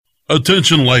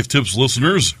Attention Life Tips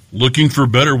listeners, looking for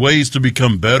better ways to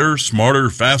become better, smarter,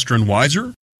 faster, and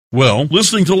wiser? Well,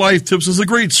 listening to Life Tips is a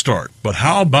great start, but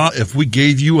how about if we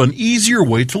gave you an easier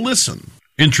way to listen?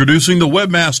 Introducing the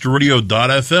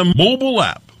WebmasterRadio.fm mobile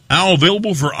app, now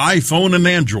available for iPhone and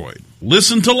Android.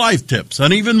 Listen to Life Tips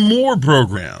and even more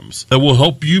programs that will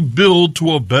help you build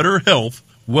to a better health,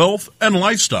 wealth, and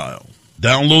lifestyle.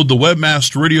 Download the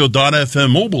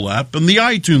WebmasterRadio.fm mobile app in the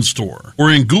iTunes Store or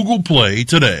in Google Play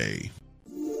today.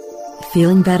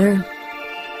 Feeling better?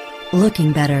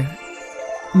 Looking better?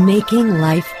 Making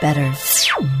life better.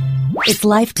 It's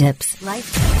Life Tips.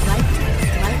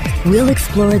 We'll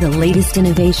explore the latest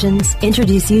innovations,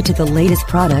 introduce you to the latest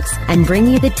products, and bring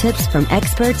you the tips from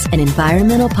experts and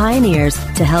environmental pioneers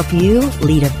to help you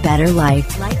lead a better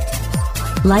life.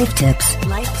 Life Tips.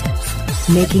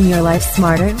 Making your life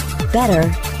smarter,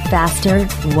 better, faster,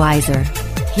 wiser.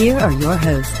 Here are your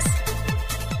hosts.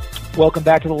 Welcome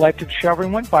back to the Life Tips Show,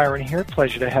 everyone. Byron here.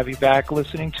 Pleasure to have you back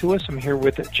listening to us. I'm here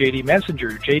with JD Messenger.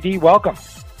 JD, welcome.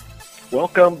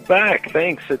 Welcome back.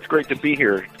 Thanks. It's great to be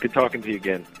here. It's good talking to you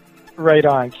again. Right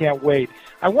on. Can't wait.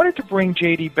 I wanted to bring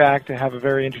JD back to have a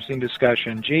very interesting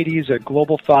discussion. JD is a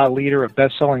global thought leader, a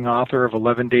best-selling author of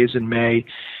 11 Days in May,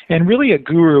 and really a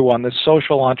guru on the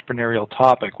social entrepreneurial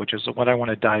topic, which is what I want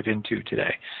to dive into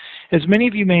today. As many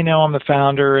of you may know, I'm the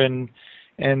founder and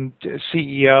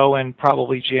CEO and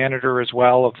probably janitor as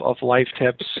well of Life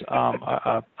Tips,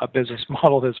 a business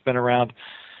model that's been around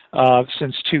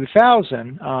since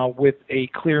 2000 with a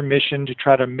clear mission to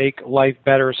try to make life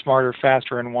better, smarter,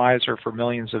 faster, and wiser for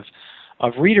millions of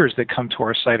readers that come to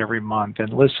our site every month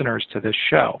and listeners to this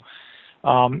show.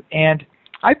 And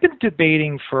I've been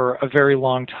debating for a very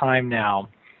long time now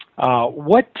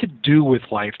what to do with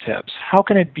Life Tips. How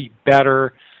can it be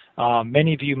better?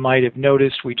 Many of you might have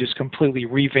noticed we just completely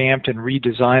revamped and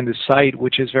redesigned the site,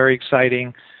 which is very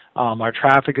exciting. Our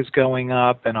traffic is going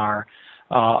up and our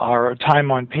time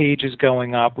on page is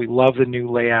going up. We love the new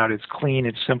layout. It's clean,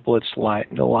 it's simple, it's light,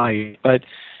 but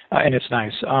and it's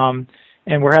nice.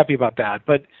 And we're happy about that.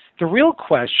 But the real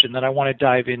question that I want to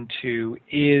dive into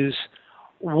is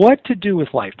what to do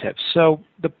with Life Tips. So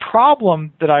the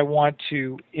problem that I want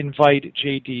to invite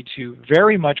JD to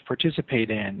very much participate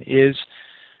in is,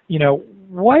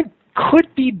 what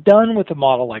could be done with a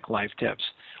model like Life Tips?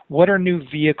 What are new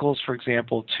vehicles, for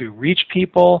example, to reach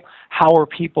people? How are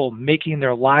people making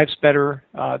their lives better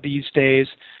these days?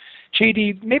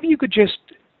 JD, maybe you could just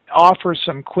offer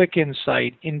some quick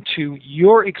insight into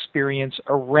your experience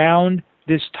around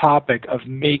this topic of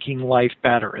making life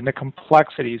better and the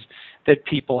complexities that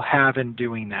people have in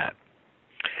doing that.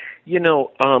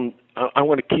 I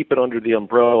want to keep it under the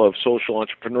umbrella of social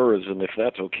entrepreneurism, if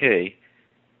that's okay.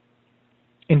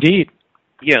 Indeed.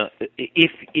 Yeah,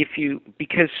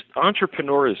 because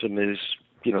entrepreneurism is,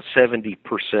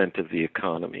 70% of the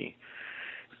economy.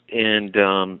 And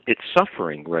it's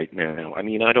suffering right now. I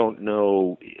mean, I don't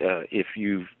know if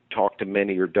you've talked to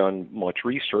many or done much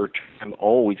research. I'm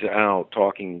always out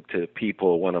talking to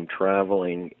people when I'm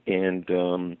traveling, and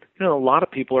a lot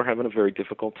of people are having a very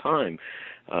difficult time.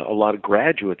 A lot of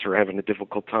graduates are having a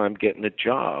difficult time getting a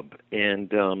job,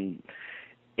 and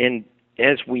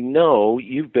as we know,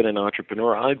 you've been an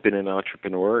entrepreneur, I've been an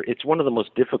entrepreneur. It's one of the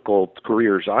most difficult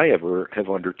careers I ever have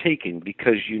undertaken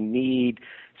because you need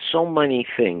so many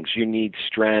things. You need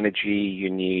strategy, you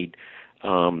need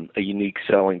a unique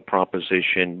selling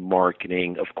proposition,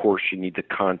 marketing. Of course, you need the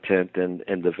content and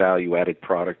the value-added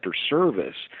product or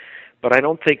service. But I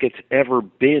don't think it's ever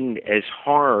been as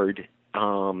hard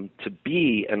to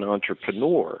be an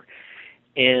entrepreneur.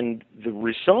 And the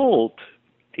result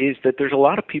is that there's a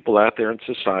lot of people out there in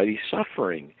society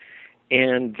suffering.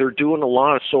 And they're doing a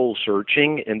lot of soul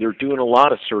searching, and they're doing a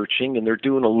lot of searching, and they're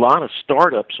doing a lot of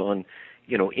startups on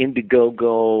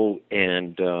Indiegogo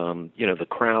and, the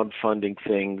crowdfunding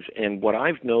things. And what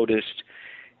I've noticed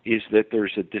is that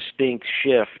there's a distinct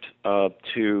shift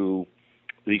to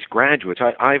these graduates.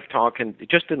 I've talked,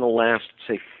 just in the last,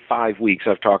 say, 5 weeks,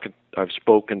 I've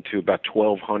spoken to about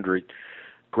 1,200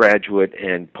 graduate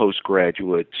and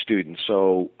postgraduate students.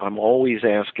 So I'm always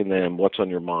asking them, what's on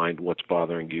your mind, what's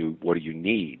bothering you, what do you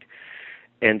need?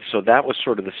 And so that was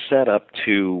sort of the setup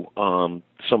to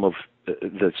some of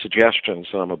the suggestions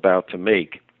that I'm about to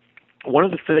make. One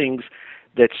of the things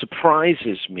that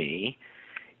surprises me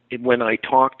when I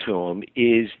talk to them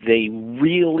is they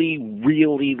really,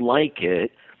 really like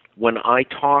it when I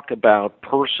talk about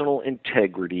personal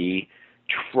integrity,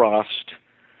 trust,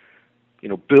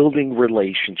 building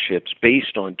relationships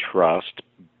based on trust,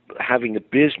 having a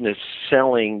business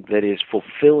selling that is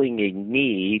fulfilling a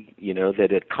need,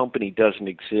 that a company doesn't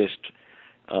exist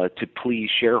to please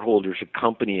shareholders. A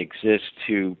company exists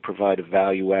to provide a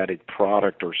value-added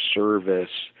product or service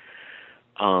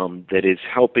that is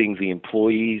helping the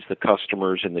employees, the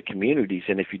customers, and the communities.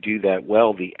 And if you do that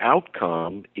well, the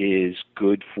outcome is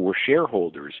good for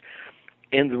shareholders.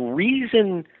 And the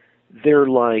reason they're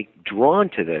drawn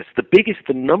to this, the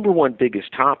number one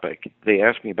biggest topic they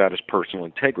ask me about is personal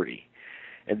integrity.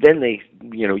 And then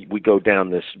we go down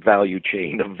this value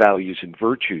chain of values and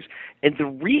virtues. And the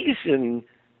reason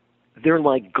they're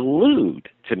glued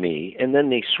to me, and then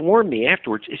they swarm me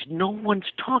afterwards, is no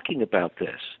one's talking about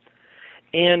this.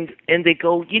 And they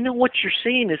go, what you're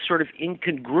saying is sort of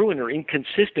incongruent or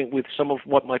inconsistent with some of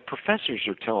what my professors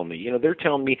are telling me. They're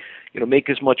telling me, make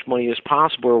as much money as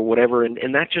possible or whatever,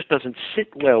 and that just doesn't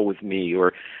sit well with me.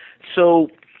 Or so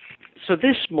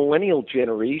this millennial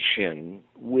generation,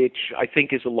 which I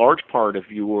think is a large part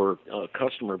of your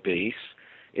customer base,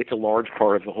 it's a large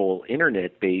part of the whole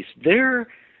internet base, they're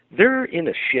in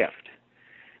a shift.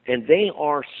 And they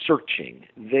are searching.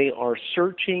 They are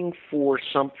searching for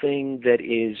something that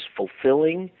is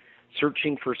fulfilling,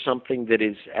 searching for something that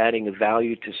is adding a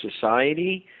value to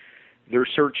society. They're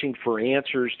searching for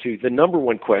answers to the number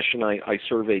one question. I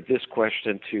surveyed this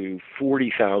question to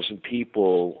 40,000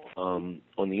 people on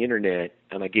the internet,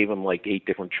 and I gave them 8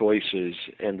 different choices.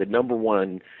 And the number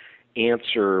one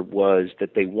answer was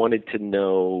that they wanted to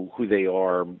know who they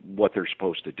are, what they're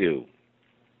supposed to do.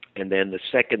 And then the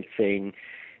second thing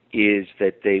is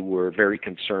that they were very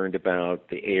concerned about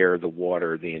the air, the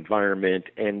water, the environment,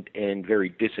 and very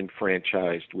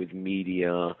disenfranchised with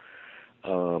media.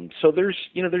 So there's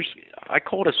I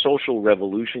call it a social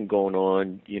revolution going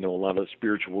on. A lot of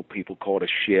spiritual people call it a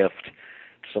shift.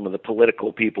 Some of the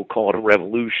political people call it a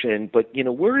revolution. But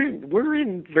we're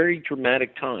in very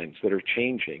dramatic times that are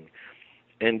changing,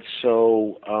 and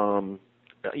so I'll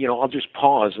just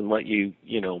pause and let you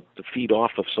feed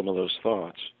off of some of those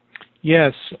thoughts.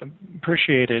 Yes,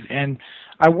 appreciate it. And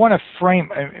I want to frame,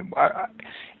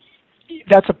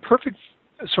 that's a perfect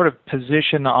sort of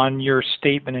position on your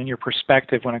statement and your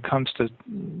perspective when it comes to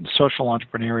social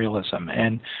entrepreneurialism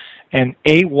and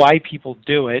why people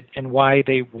do it and why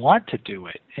they want to do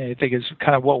it. And I think is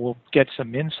kind of what will get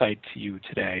some insight to you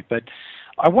today. But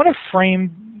I want to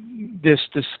frame this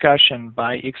discussion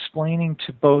by explaining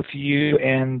to both you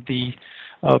and the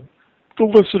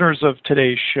listeners of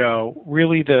today's show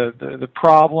really the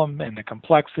problem and the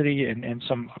complexity and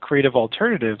some creative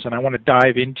alternatives. And I want to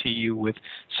dive into you with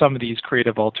some of these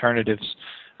creative alternatives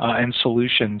and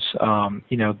solutions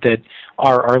that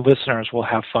our listeners will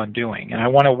have fun doing. And I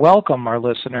want to welcome our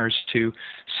listeners to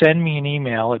send me an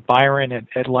email at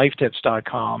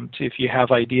byron@lifetips.com if you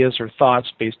have ideas or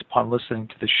thoughts based upon listening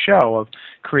to the show of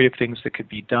creative things that could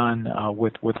be done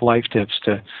with Life Tips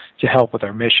to help with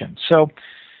our mission. So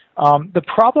the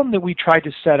problem that we tried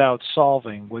to set out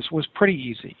solving was pretty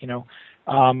easy,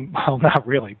 well, not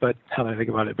really, but now that I think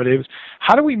about it, but it was,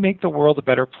 how do we make the world a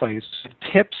better place?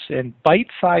 Tips and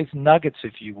bite-sized nuggets,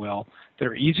 if you will, that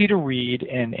are easy to read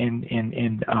and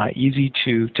easy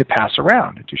to pass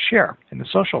around and to share in the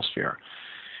social sphere.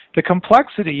 The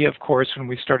complexity, of course, when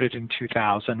we started in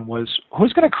 2000 was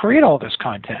who's going to create all this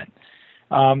content?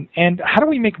 And how do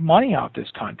we make money out of this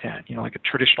content? Like a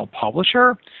traditional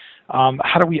publisher?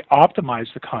 How do we optimize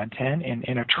the content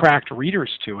and attract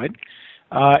readers to it?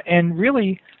 And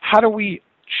really, how do we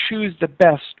choose the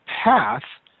best path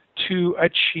to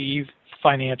achieve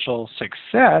financial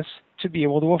success to be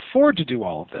able to afford to do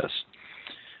all of this?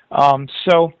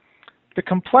 So the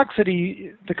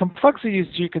complexities,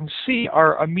 as you can see,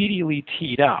 are immediately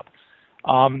teed up.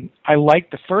 I like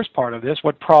the first part of this.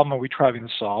 What problem are we trying to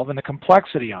solve? And the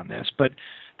complexity on this. But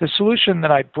the solution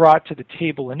that I brought to the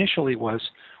table initially was,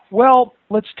 well,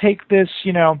 let's take this,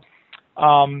 this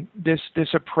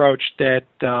approach that,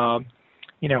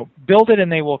 build it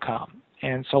and they will come.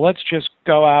 And so let's just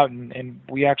go out and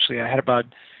I had about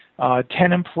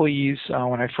 10 employees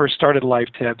when I first started Life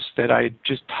Tips that I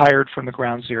just hired from the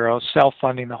ground zero,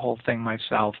 self-funding the whole thing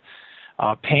myself,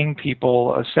 paying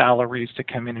people salaries to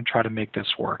come in and try to make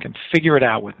this work and figure it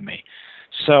out with me.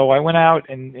 So I went out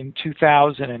in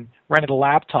 2000 and rented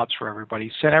laptops for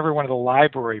everybody, sent everyone to the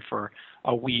library for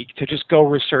a week to just go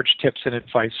research tips and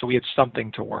advice so we had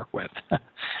something to work with.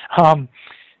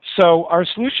 So our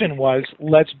solution was,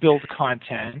 let's build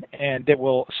content and that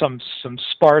will some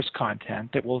sparse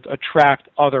content that will attract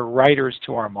other writers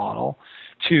to our model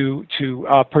to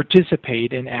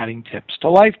participate in adding tips to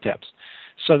Life Tips.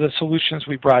 So the solutions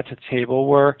we brought to the table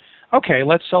were, okay,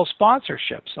 let's sell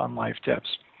sponsorships on Life Tips.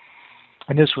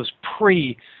 And this was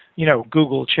pre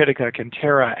Google, Chitika,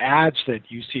 Kantara ads that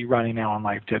you see running now on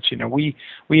Life Tips. We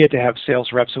had to have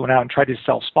sales reps who went out and tried to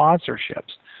sell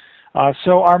sponsorships.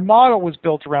 So our model was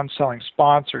built around selling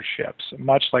sponsorships,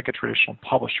 much like a traditional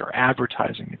publisher,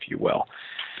 advertising, if you will.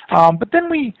 But then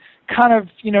we kind of,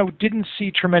 didn't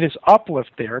see tremendous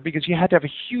uplift there because you had to have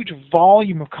a huge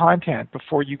volume of content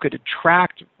before you could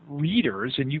attract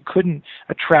readers, and you couldn't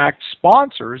attract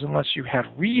sponsors unless you had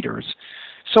readers.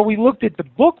 So we looked at the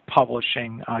book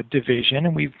publishing division,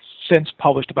 and we've since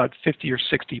published about 50 or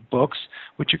 60 books,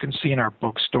 which you can see in our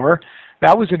bookstore.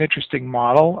 That was an interesting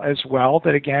model as well,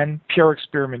 that again, pure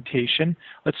experimentation.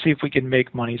 Let's see if we can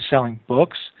make money selling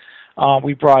books.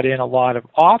 We brought in a lot of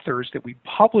authors that we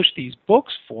published these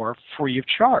books for free of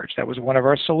charge. That was one of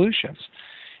our solutions.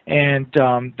 And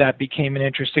that became an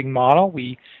interesting model.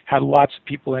 We had lots of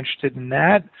people interested in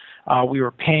that. We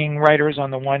were paying writers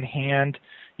on the one hand,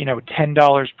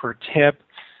 $10 per tip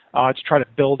to try to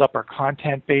build up our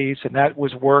content base, and that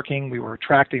was working. We were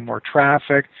attracting more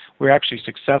traffic. We were actually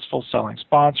successful selling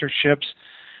sponsorships.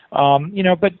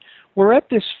 But we're at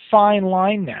this fine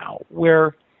line now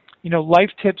where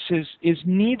Life Tips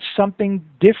needs something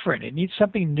different. It needs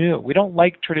something new. We don't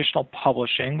like traditional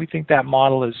publishing. We think that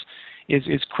model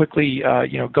is quickly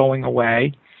going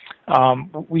away.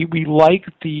 We like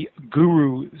the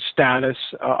guru status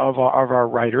of our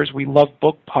writers. We love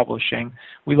book publishing.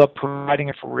 We love providing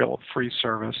it for real free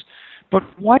service. But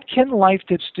what can Life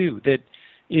Tips do that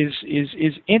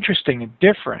is interesting and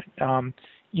different?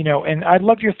 And I'd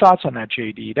love your thoughts on that,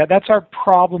 JD. That's our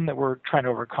problem that we're trying to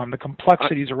overcome, the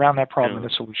complexities around that problem and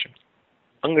the solution.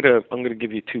 I'm gonna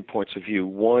give you 2 points of view.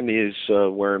 One is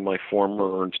wearing my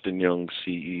former Ernst & Young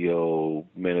CEO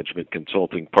management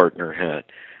consulting partner hat.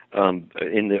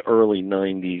 In the early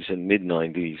 90s and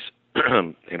mid-90s,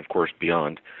 and of course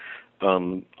beyond,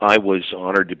 I was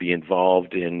honored to be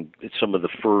involved in some of the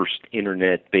first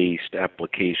internet-based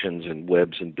applications and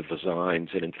webs and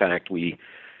designs, and in fact we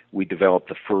developed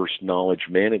the first knowledge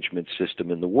management system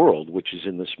in the world, which is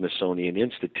in the Smithsonian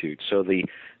Institute. So the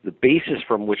basis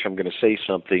from which I'm going to say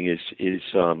something is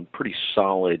pretty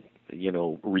solid,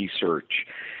 research.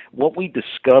 What we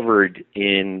discovered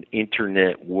in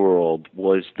internet world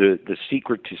was the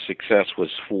secret to success was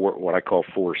what I call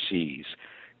 4 C's: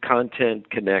 content,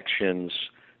 connections,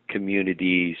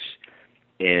 communities,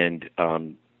 and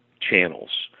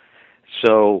channels.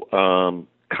 So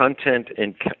context,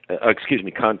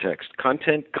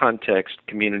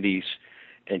 communities,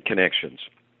 and connections.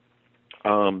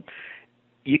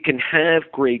 You can have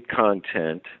great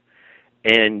content,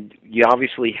 and you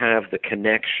obviously have the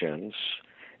connections.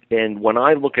 And when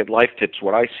I look at Life Tips,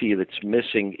 what I see that's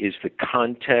missing is the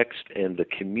context and the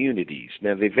communities.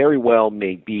 Now, they very well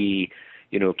may be,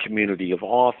 a community of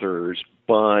authors,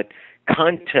 but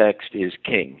context is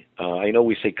king. I know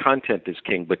we say content is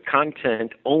king, but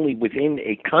content only within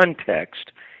a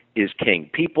context is king.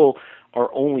 People are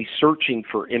only searching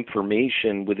for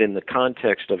information within the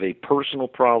context of a personal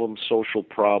problem, social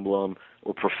problem,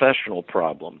 or professional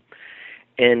problem.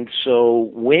 And so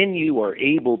when you are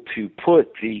able to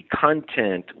put the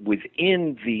content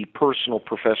within the personal,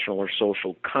 professional, or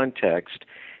social context,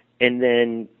 and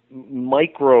then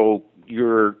micro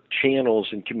your channels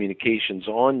and communications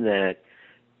on that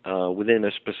within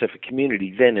a specific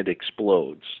community, then it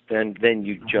explodes. Then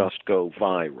you just go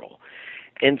viral.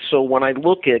 And so when I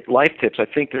look at Life Tips, I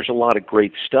think there's a lot of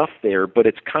great stuff there, but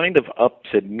it's kind of up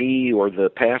to me or the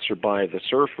passerby, the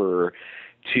surfer,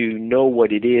 to know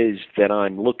what it is that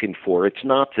I'm looking for. It's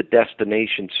not the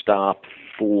destination stop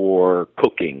for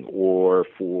cooking or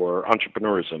for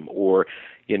entrepreneurism or,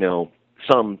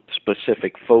 some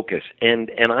specific focus. And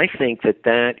I think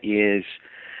that is,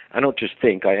 I don't just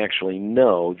think, I actually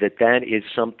know that is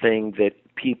something that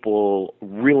people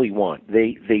really want.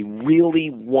 They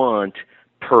really want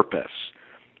purpose.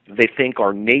 They think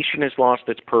our nation has lost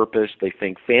its purpose. They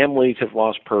think families have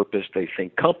lost purpose. They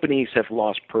think companies have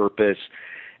lost purpose.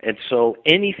 And so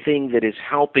anything that is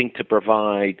helping to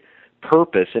provide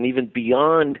purpose, and even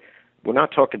beyond, we're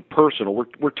not talking personal,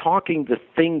 we're talking the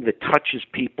thing that touches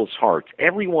people's hearts.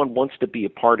 Everyone wants to be a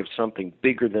part of something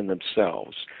bigger than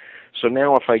themselves. So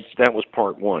now that was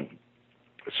part one.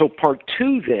 So part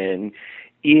two then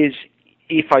is,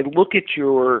 if I look at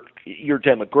your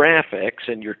demographics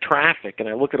and your traffic, and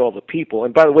I look at all the people,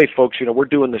 and by the way, folks, we're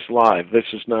doing this live. This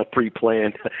is not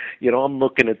pre-planned. I'm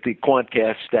looking at the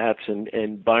Quantcast stats,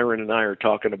 and Byron and I are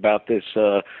talking about this,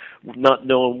 not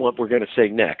knowing what we're going to say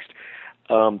next.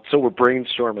 So we're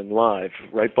brainstorming live,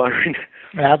 right, Byron?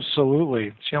 Absolutely.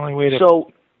 It's the only way to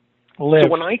live. So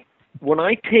when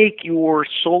I take your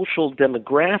social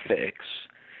demographics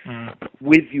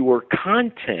with your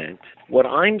content. What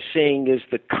I'm saying is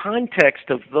the context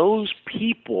of those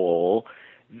people,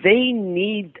 they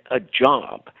need a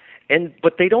job.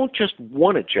 But they don't just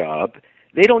want a job.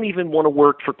 They don't even want to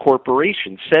work for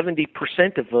corporations. 70%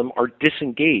 of them are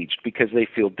disengaged because they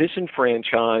feel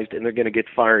disenfranchised and they're going to get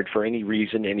fired for any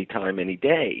reason, anytime, any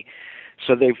day.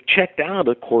 So they've checked out of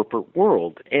the corporate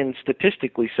world. And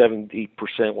statistically, 70%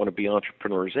 want to be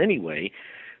entrepreneurs anyway.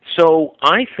 So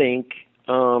I think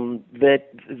that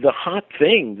the hot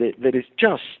thing that is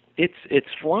just, it's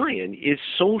flying, is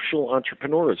social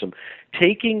entrepreneurism.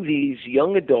 Taking these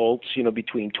young adults,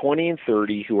 between 20 and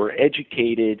 30 who are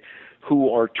educated,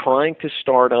 who are trying to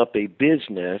start up a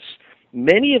business,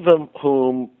 many of them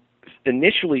whom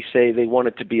initially say they want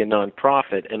it to be a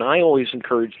nonprofit, and I always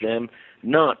encourage them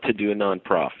not to do a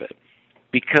nonprofit,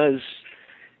 because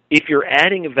if you're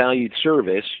adding a valued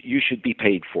service, you should be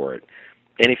paid for it.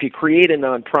 And if you create a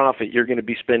nonprofit, you're going to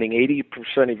be spending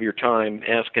 80% of your time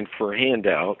asking for a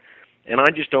handout. And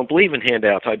I just don't believe in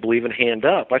handouts. I believe in hand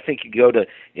up. I think you go to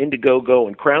Indiegogo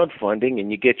and crowdfunding and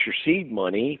you get your seed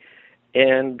money.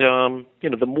 And,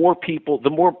 the more people,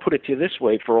 put it to you this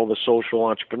way for all the social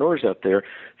entrepreneurs out there,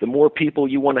 the more people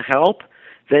you want to help,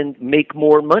 then make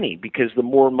more money, because the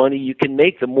more money you can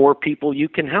make, the more people you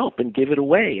can help and give it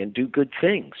away and do good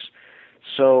things.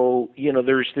 So,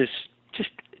 there's this just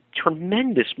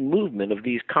tremendous movement of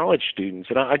these college students,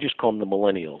 and I just call them the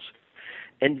millennials.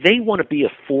 And they want to be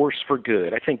a force for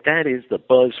good. I think that is the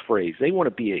buzz phrase. They want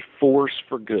to be a force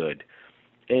for good.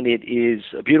 And it is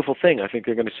a beautiful thing. I think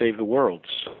they're going to save the world.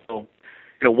 So,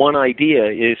 one idea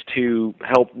is to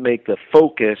help make the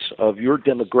focus of your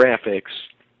demographics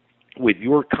with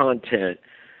your content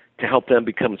to help them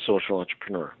become a social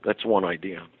entrepreneur. That's one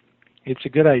idea. It's a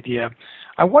good idea.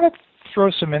 I want to throw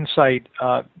some insight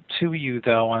to you,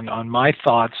 though, on my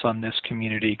thoughts on this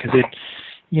community, because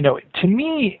to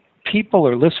me, people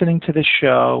are listening to this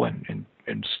show, and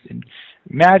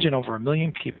imagine over 1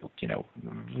 million people,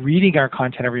 reading our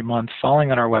content every month,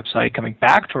 following on our website, coming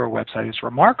back to our website. It's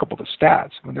remarkable, the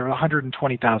stats. There are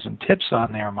 120,000 tips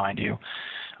on there, mind you,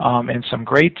 and some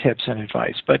great tips and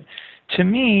advice. But to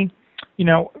me,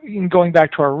 going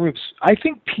back to our roots, I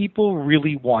think people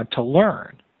really want to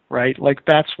learn, right? Like,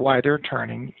 that's why they're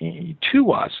turning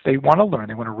to us. They want to learn.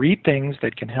 They want to read things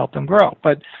that can help them grow.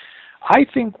 But I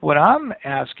think what I'm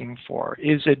asking for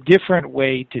is a different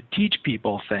way to teach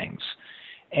people things.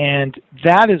 And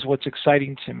that is what's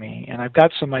exciting to me. And I've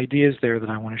got some ideas there that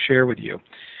I want to share with you.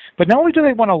 But not only do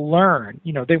they want to learn,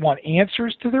 they want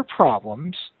answers to their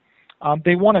problems.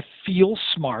 They want to feel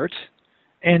smart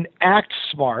and act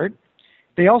smart.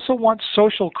 They also want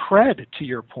social cred, to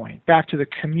your point, back to the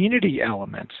community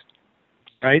element,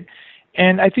 right?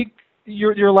 And I think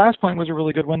your last point was a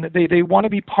really good one, that they want to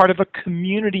be part of a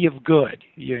community of good.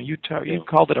 You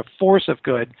called it a force of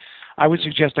good. I would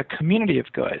suggest a community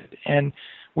of good. And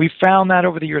we found that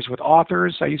over the years with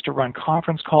authors. I used to run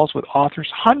conference calls with authors.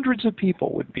 Hundreds of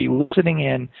people would be listening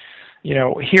in,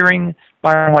 hearing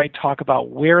Byron White talk about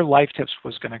where Life Tips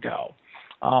was going to go.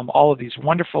 All of these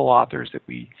wonderful authors that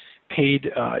we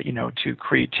paid, to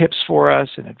create tips for us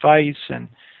and advice,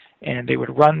 and they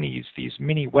would run these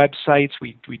mini websites.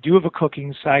 We do have a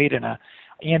cooking site and a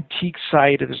antique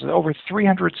site. There's over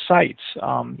 300 sites.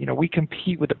 We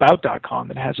compete with About.com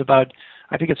that has about,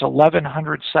 I think it's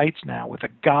 1,100 sites now, with a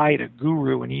guide, a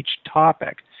guru in each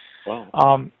topic.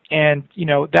 Wow. And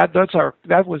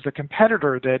that was the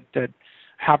competitor that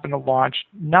happened to launch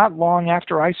not long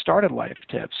after I started Life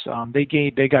Tips.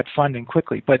 They got funding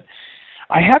quickly, but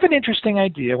I have an interesting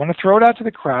idea. I want to throw it out to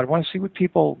the crowd. I want to see what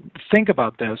people think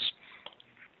about this.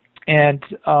 And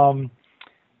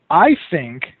I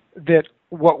think that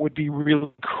what would be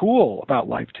really cool about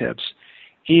Life Tips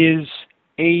is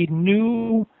a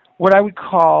new, what I would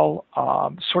call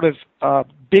sort of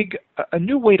a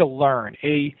new way to learn.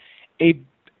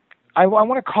 I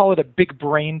want to call it a big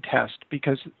brain test,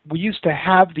 because we used to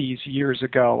have these years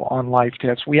ago on Life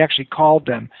Tips. We actually called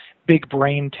them big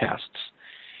brain tests.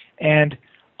 And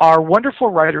our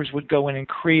wonderful writers would go in and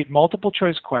create multiple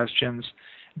choice questions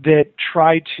that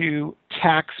try to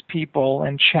tax people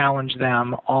and challenge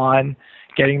them on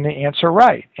getting the answer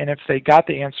right. And if they got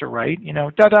the answer right,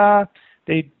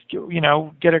 they'd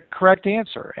get a correct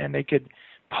answer, and they could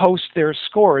post their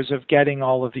scores of getting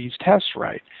all of these tests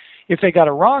right. If they got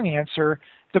a wrong answer,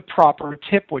 the proper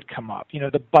tip would come up.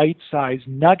 The bite-sized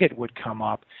nugget would come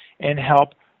up and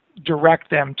help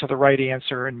direct them to the right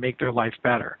answer and make their life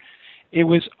better. It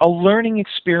was a learning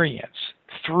experience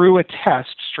through a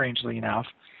test, strangely enough,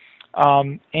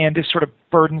 and this sort of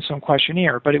burdensome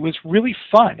questionnaire. But it was really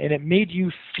fun, and it made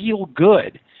you feel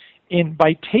good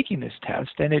by taking this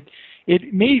test, and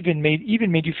it may even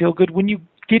made you feel good when you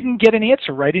didn't get an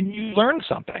answer right and you learned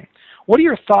something. What are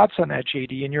your thoughts on that,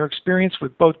 JD, and your experience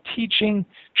with both teaching,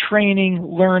 training,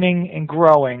 learning, and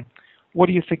growing? What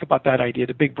do you think about that idea,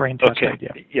 the big brain test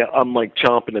idea? Yeah, I'm like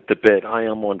chomping at the bit. I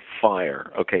am on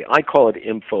fire. Okay, I call it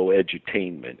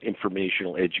info-edutainment,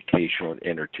 informational, educational, and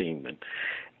entertainment.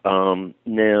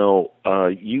 Now,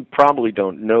 you probably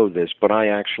don't know this, but I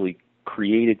actually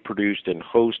created, produced, and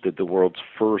hosted the world's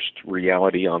first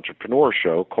reality entrepreneur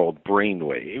show called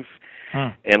Brainwave.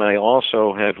 And I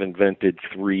also have invented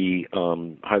 3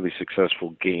 highly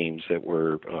successful games that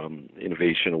were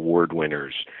Innovation Award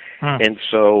winners. And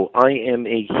so I am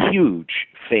a huge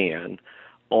fan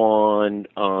on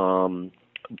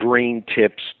brain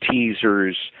tips,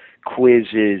 teasers,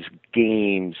 quizzes,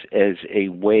 games as a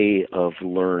way of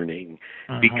learning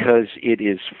because it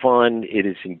is fun, it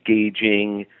is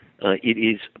engaging, it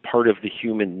is part of the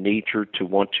human nature to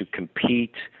want to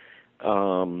compete.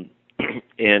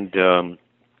 And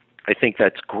I think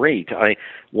that's great.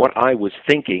 What I was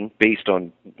thinking, based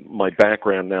on my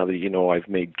background now that, I've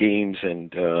made games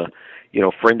and, a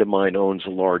friend of mine owns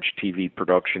a large TV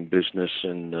production business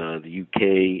in the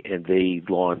UK, and they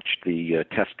launched the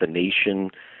Test the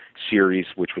Nation series,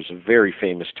 which was a very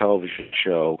famous television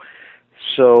show.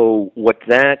 So what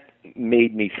that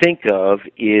made me think of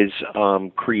is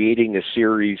creating a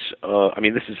series.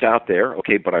 This is out there,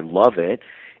 okay, but I love it.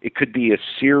 It could be a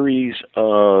series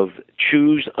of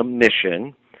choose a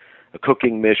mission, a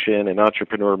cooking mission, an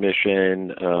entrepreneur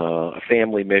mission, a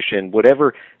family mission,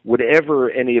 whatever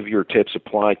any of your tips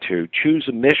apply to. Choose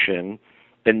a mission,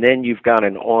 and then you've got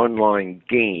an online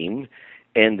game,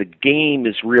 and the game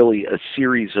is really a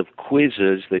series of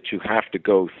quizzes that you have to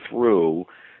go through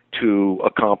to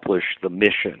accomplish the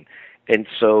mission. And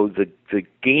so the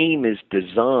game is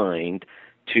designed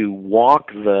to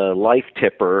walk the life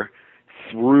tipper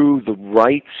through the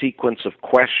right sequence of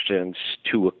questions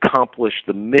to accomplish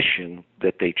the mission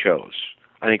that they chose.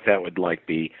 I think that would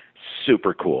be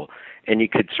super cool. And you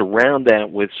could surround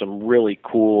that with some really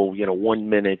cool,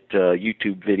 1-minute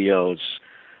YouTube videos,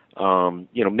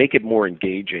 make it more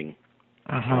engaging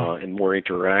and more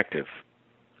interactive.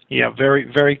 Yeah, very,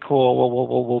 very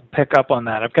cool. We'll pick up on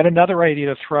that. I've got another idea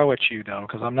to throw at you, though,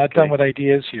 because I'm not done with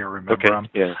ideas here, remember.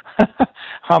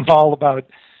 I'm all about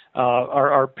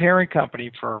our parent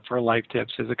company for Life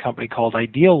Tips is a company called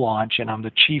Idea Launch, and I'm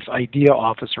the Chief Idea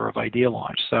Officer of Idea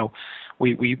Launch. So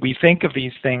we think of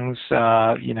these things,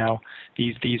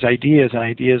 these ideas, and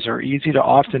ideas are easy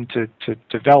often to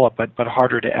develop, but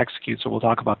harder to execute, so we'll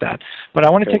talk about that. But I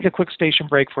want to take a quick station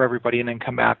break for everybody and then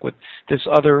come back with this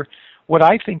other, what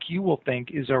I think you will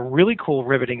think is a really cool,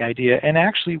 riveting idea, and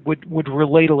actually would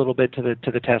relate a little bit to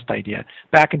the test idea.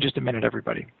 Back in just a minute,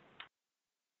 everybody.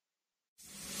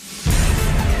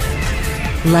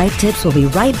 Life Tips will be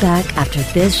right back after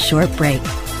this short break.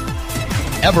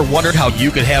 Ever wondered how you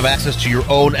could have access to your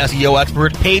own SEO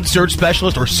expert, paid search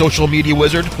specialist, or social media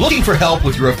wizard? Looking for help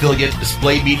with your affiliate,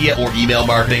 display media, or email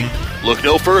marketing? Look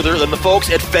no further than the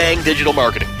folks at Fang Digital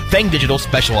Marketing. Fang Digital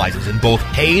specializes in both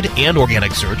paid and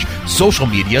organic search, social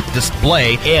media,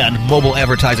 display, and mobile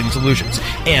advertising solutions,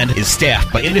 and is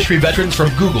staffed by industry veterans from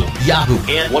Google, Yahoo,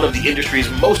 and one of the industry's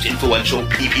most influential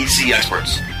PPC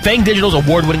experts. Fang Digital's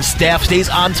award-winning staff stays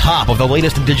on top of the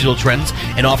latest in digital trends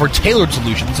and offer tailored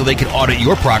solutions so they can audit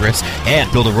your progress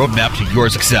and build a roadmap to your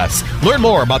success. Learn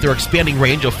more about their expanding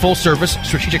range of full-service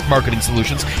strategic marketing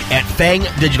solutions at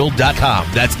fangdigital.com.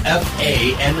 That's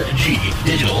F-A-N-G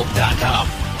digital.com.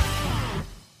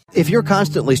 If you're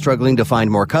constantly struggling to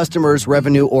find more customers,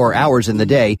 revenue, or hours in the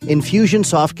day,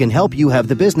 Infusionsoft can help you have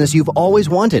the business you've always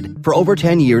wanted. For over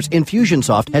 10 years,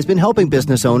 Infusionsoft has been helping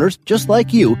business owners, just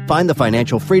like you, find the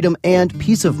financial freedom and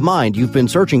peace of mind you've been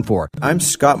searching for. I'm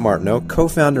Scott Martineau,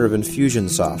 co-founder of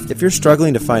Infusionsoft. If you're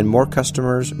struggling to find more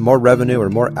customers, more revenue, or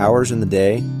more hours in the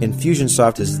day,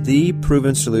 Infusionsoft is the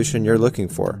proven solution you're looking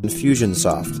for.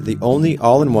 Infusionsoft, the only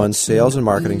all-in-one sales and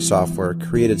marketing software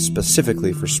created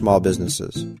specifically for small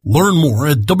businesses. Learn more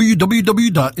at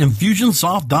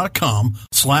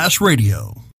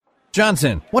www.infusionsoft.com/radio.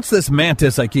 Johnson, what's this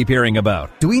Mantis I keep hearing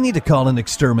about? Do we need to call an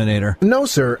exterminator? No,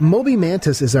 sir. Moby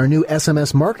Mantis is our new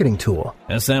SMS marketing tool.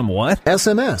 SM what?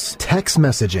 SMS, text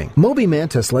messaging. Moby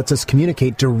Mantis lets us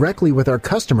communicate directly with our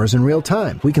customers in real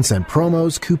time. We can send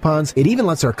promos, coupons. It even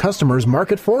lets our customers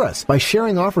market for us by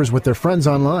sharing offers with their friends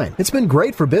online. It's been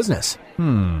great for business.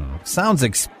 Sounds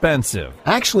expensive.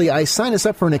 Actually, I signed us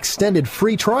up for an extended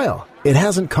free trial. It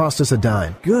hasn't cost us a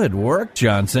dime. Good work,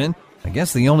 Johnson. I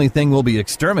guess the only thing we'll be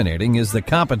exterminating is the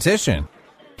competition.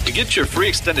 To get your free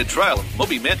extended trial of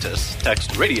Moby Mantis,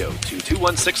 text radio to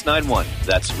 21691.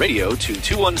 That's radio to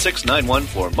 21691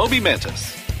 for Moby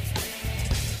Mantis.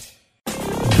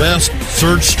 Best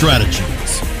Search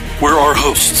Strategies, where our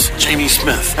hosts, Jamie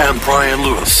Smith and Brian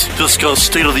Lewis, discuss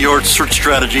state-of-the-art search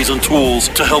strategies and tools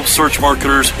to help search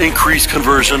marketers increase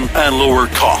conversion and lower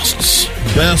costs.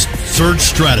 Best Search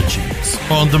Strategies,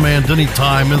 on demand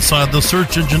anytime inside the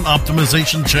Search Engine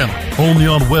Optimization channel, only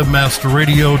on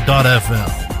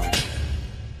webmasterradio.fm.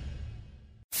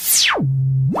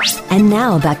 And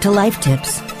now back to Life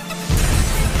Tips.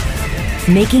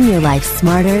 Making your life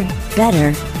smarter,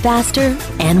 better, faster,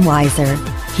 and wiser.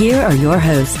 Here are your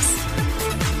hosts.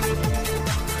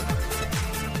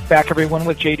 Back, everyone,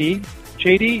 with JD.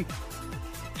 JD,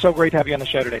 so great to have you on the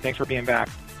show today. Thanks for being back.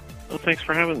 Well, thanks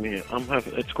for having me.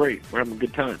 It's great. We're having a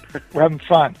good time. We're having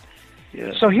fun.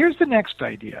 Yeah. So here's the next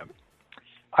idea.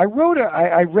 I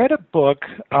read a book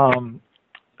some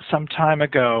time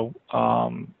ago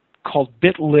called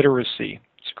Bit Literacy.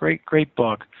 It's a great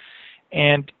book.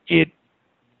 And it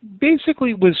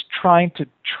basically was trying to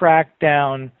track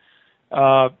down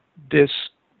this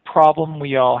problem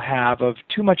we all have of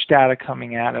too much data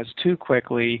coming at us too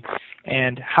quickly,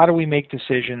 and how do we make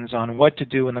decisions on what to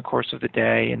do in the course of the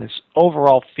day, and this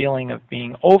overall feeling of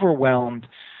being overwhelmed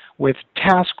with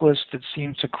task lists that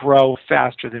seem to grow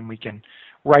faster than we can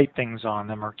write things on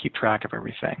them or keep track of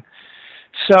everything.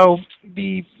 So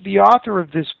the author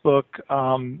of this book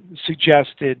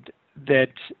suggested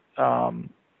that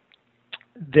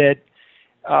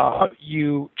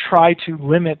you try to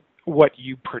limit what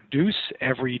you produce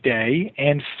every day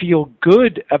and feel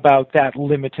good about that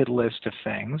limited list of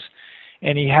things.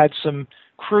 And he had some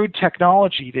crude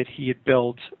technology that he had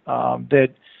built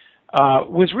that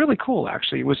was really cool,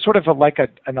 actually. It was sort of like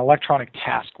an electronic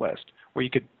task list where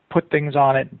you could put things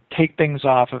on it, take things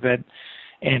off of it,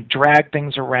 and drag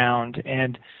things around.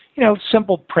 And,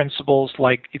 simple principles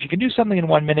like if you can do something in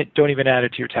 1 minute, don't even add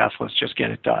it to your task list, just get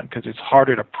it done, because it's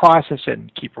harder to process it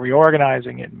and keep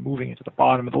reorganizing it and moving it to the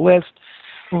bottom of the list,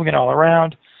 moving it all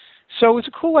around. So it was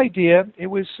a cool idea. It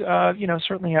was,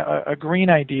 certainly a green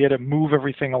idea to move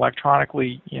everything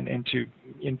electronically into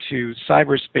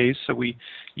cyberspace, so we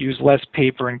use less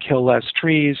paper and kill less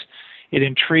trees. It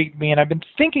intrigued me, and I've been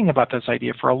thinking about this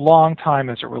idea for a long time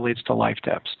as it relates to Life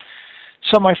Tips.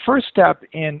 So my first step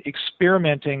in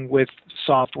experimenting with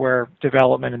software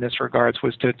development in this regards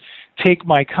was to take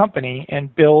my company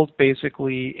and build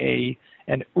basically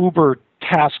an Uber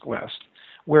task list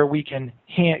where we can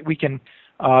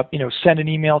send an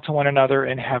email to one another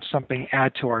and have something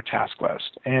add to our task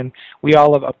list. And we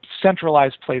all have a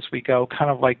centralized place we go, kind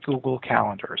of like Google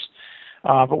Calendars.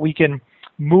 But we can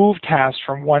move tasks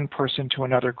from one person to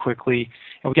another quickly,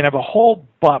 and we can have a whole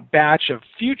batch of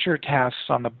future tasks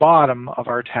on the bottom of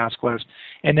our task list,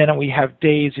 and then we have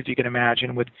days, if you can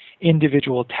imagine, with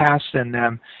individual tasks in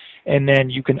them, and then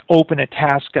you can open a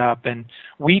task up, and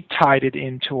we tied it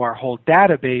into our whole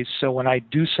database, so when I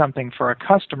do something for a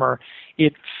customer,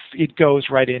 it goes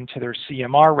right into their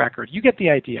CMR record. You get the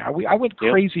idea. I went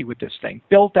crazy with this thing,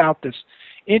 built out this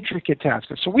intricate task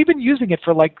list. So we've been using it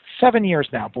for like 7 years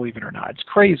now, believe it or not. It's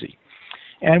crazy.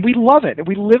 And we love it, and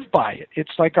we live by it.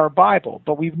 It's like our Bible,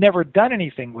 but we've never done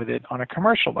anything with it on a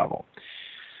commercial level.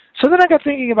 So then I got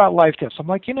thinking about Life Tips. I'm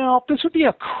like, this would be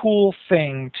a cool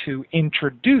thing to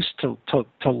introduce to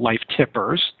Life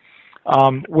Tippers,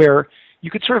 where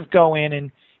you could sort of go in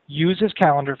and use this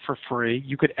calendar for free.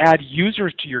 You could add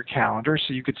users to your calendar,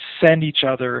 so you could send each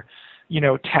other,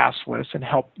 task lists and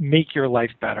help make your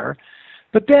life better.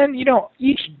 But then,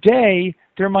 each day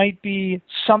there might be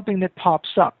something that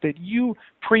pops up that you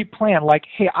pre-plan, like,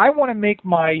 hey, I want to make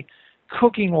my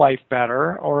cooking life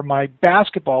better or my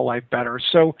basketball life better.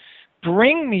 So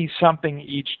bring me something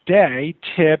each day,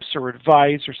 tips or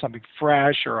advice or something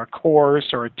fresh or a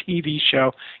course or a TV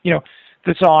show,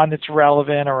 that's on, that's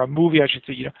relevant, or a movie, I should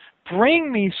say,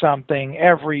 bring me something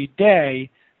every day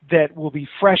that will be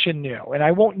fresh and new, and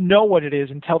I won't know what it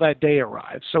is until that day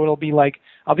arrives. So it'll be like,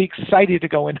 I'll be excited to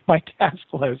go into my task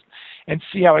list and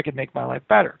see how I can make my life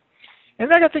better. And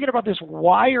then I got thinking about this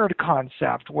wired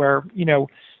concept where,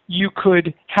 you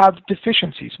could have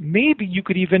deficiencies. Maybe you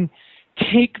could even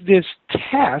take this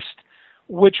test,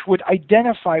 which would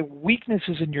identify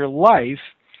weaknesses in your life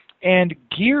and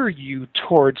gear you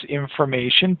towards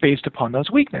information based upon those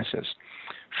weaknesses.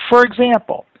 For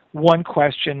example, one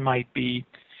question might be,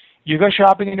 you go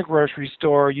shopping in a grocery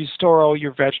store, you store all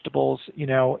your vegetables, you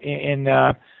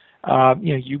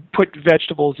put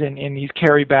vegetables in these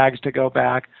carry bags to go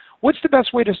back. What's the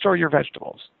best way to store your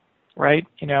vegetables, right?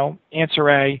 Answer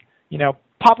A,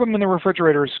 pop them in the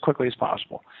refrigerator as quickly as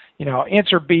possible.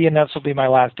 Answer B, and this will be my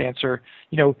last answer.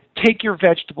 Take your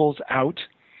vegetables out.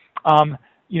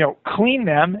 Clean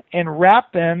them and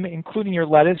wrap them, including your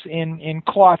lettuce, in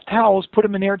cloth towels. Put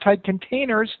them in airtight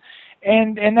containers,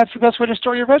 and that's the best way to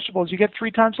store your vegetables. You get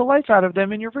 3 times the life out of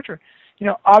them in your refrigerator.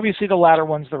 Obviously the latter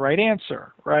one's the right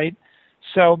answer, right?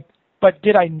 So, but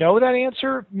did I know that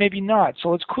answer? Maybe not. So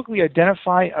let's quickly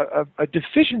identify a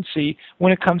deficiency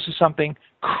when it comes to something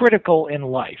critical in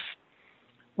life.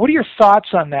 What are your thoughts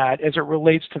on that as it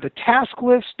relates to the task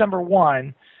list, number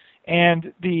 1,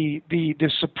 and the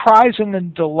surprise and the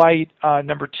delight,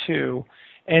 number 2,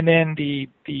 and then the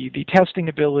testing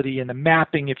ability and the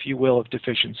mapping, if you will, of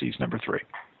deficiencies, number 3?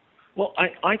 Well,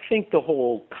 I think the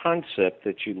whole concept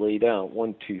that you laid out,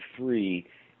 1, 2, 3,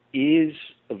 is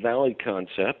a valid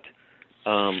concept.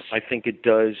 I think it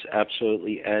does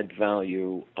absolutely add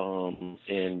value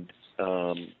and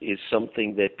is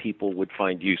something that people would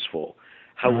find useful.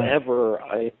 However,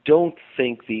 I don't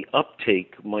think the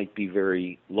uptake might be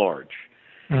very large.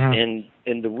 And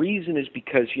the reason is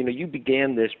because, you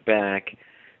began this back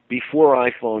before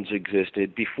iPhones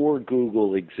existed, before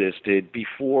Google existed,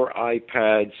 before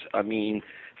iPads,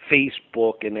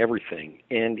 Facebook and everything.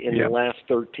 And in the last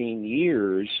 13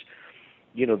 years,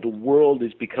 the world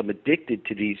has become addicted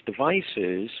to these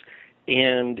devices.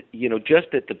 And,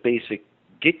 just at the basic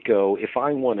get-go, if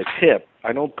I want a tip,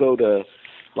 I don't go to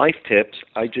Life Tips,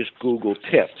 I just Google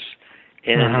tips.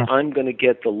 And I'm going to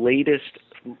get the latest,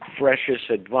 freshest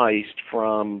advice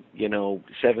from,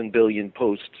 7 billion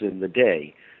posts in the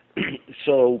day.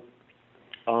 So,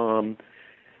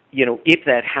 if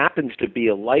that happens to be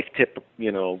a lifetip,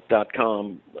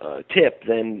 .com tip,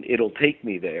 then it'll take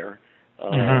me there.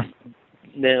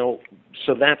 Now,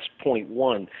 so that's point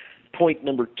 1. Point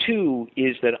number 2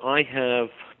 is that I have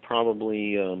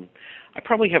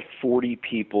probably have 40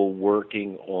 people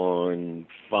working on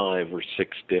 5 or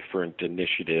 6 different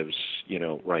initiatives,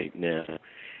 right now.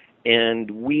 And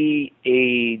we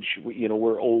age,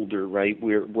 we're older, right?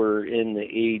 We're in the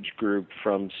age group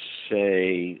from,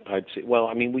 we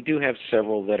do have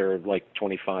several that are like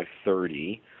 25,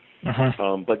 30.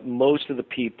 But most of the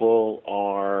people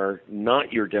are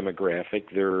not your demographic.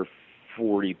 They're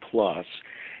 40 plus.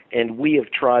 And we have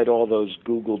tried all those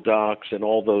Google Docs and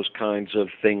all those kinds of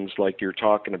things like you're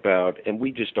talking about, and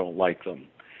we just don't like them.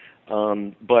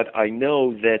 But I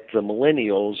know that the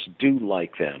millennials do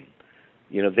like them.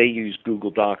 They use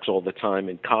Google Docs all the time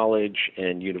in college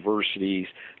and universities.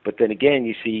 But then again,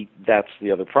 you see, that's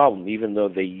the other problem. Even though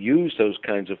they use those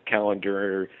kinds of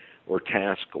calendar or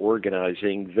task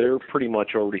organizing, they're pretty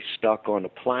much already stuck on a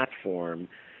platform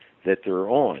that they're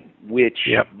on, which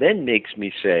then makes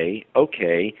me say,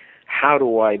 okay, how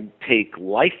do I take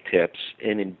Life Tips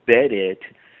and embed it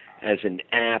as an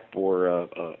app or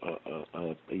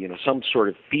some sort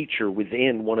of feature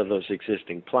within one of those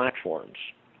existing platforms?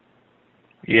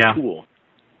 Yeah. Cool.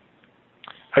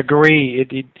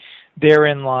 Agree.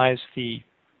 Therein lies the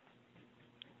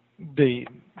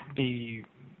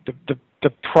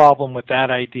problem with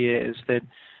that idea is that,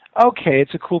 okay,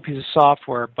 it's a cool piece of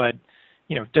software, but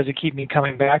does it keep me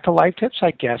coming back to Life Tips?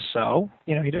 I guess so.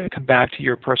 You don't come back to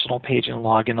your personal page and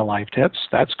log into Life Tips.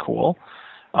 That's cool.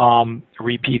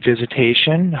 Repeat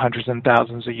visitation, hundreds and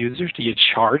thousands of users. Do you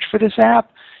charge for this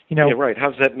app? Yeah, right.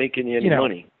 How's that making you any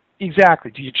money? Exactly.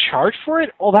 Do you charge for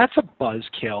it? Oh, that's a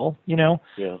buzzkill.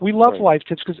 We love Life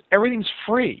Tips because everything's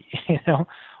free.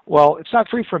 Well, it's not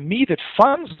free for me that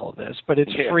funds all this, but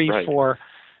it's free for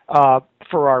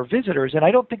our visitors, and I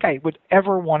don't think I would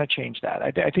ever want to change that.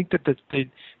 I think that the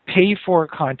pay for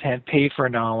content, pay for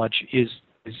knowledge is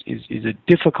a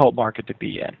difficult market to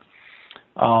be in.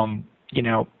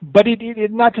 But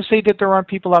it not to say that there aren't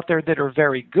people out there that are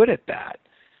very good at that.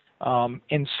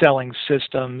 In selling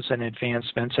systems and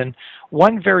advancements. And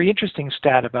one very interesting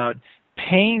stat about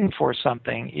paying for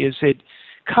something is it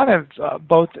kind of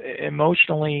both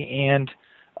emotionally and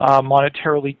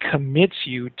monetarily commits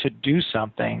you to do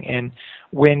something. And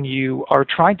when you are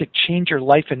trying to change your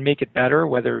life and make it better,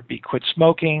 whether it be quit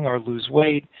smoking or lose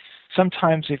weight,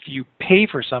 sometimes if you pay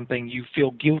for something, you feel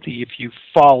guilty if you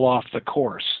fall off the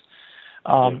course.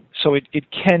 So it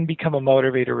can become a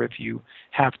motivator if you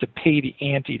have to pay the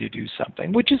ante to do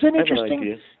something, which is an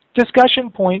interesting discussion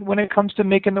point when it comes to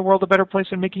making the world a better place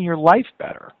and making your life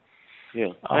better.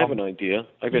 Yeah, I have an idea.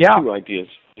 I've got 2 ideas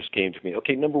just came to me.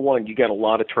 Okay, number 1, you got a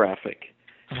lot of traffic,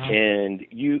 and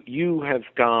you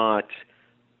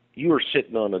are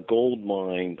sitting on a gold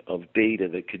mine of data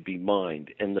that could be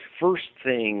mined. And the first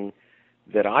thing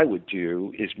that I would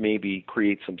do is maybe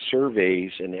create some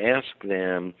surveys and ask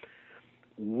them,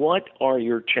 what are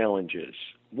your challenges?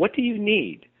 What do you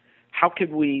need? how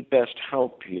could we best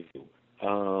help you?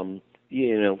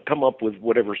 Come up with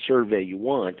whatever survey you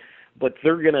want, but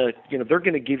they're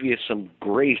gonna give you some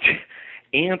great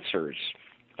answers.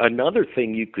 Another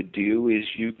thing you could do is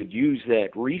you could use that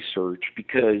research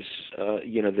because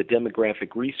the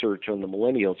demographic research on the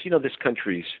millennials. This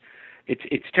country's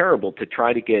it's terrible to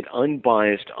try to get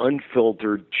unbiased,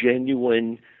 unfiltered,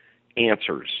 genuine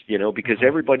answers, because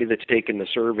everybody that's taken the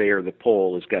survey or the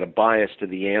poll has got a bias to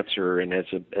the answer, and as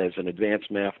an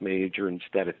advanced math major and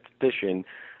statistician,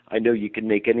 I know you can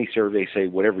make any survey say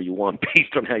whatever you want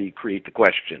based on how you create the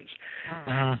questions.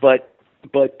 But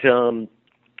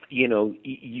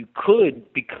you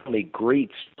could become a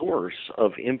great source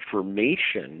of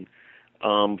information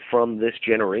from this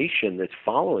generation that's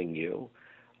following you,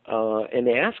 and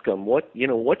ask them what's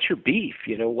your beef?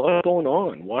 What's going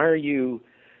on? Why are you,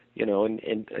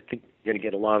 and I think you're going to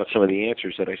get a lot of some of the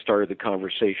answers that I started the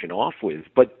conversation off with.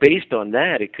 But based on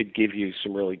that, it could give you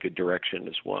some really good direction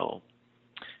as well.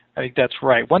 I think that's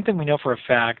right. One thing we know for a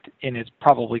fact, and it's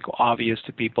probably obvious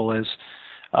to people, is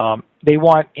they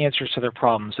want answers to their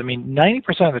problems. I mean,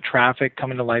 90% of the traffic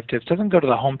coming to Life Tips doesn't go to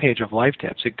the homepage of Life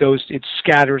Tips. It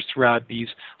scatters throughout these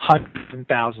hundreds and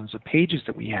thousands of pages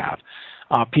that we have.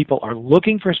 People are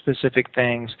looking for specific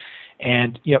things,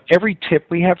 and every tip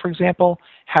we have, for example,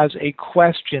 has a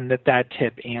question that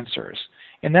tip answers.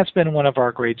 And that's been one of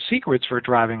our great secrets for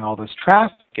driving all this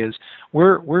traffic is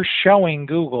we're showing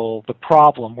Google the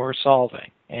problem we're solving,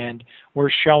 and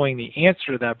we're showing the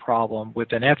answer to that problem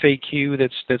with an FAQ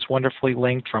that's wonderfully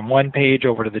linked from one page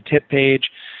over to the tip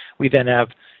page. We then have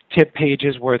tip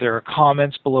pages where there are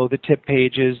comments below the tip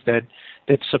pages that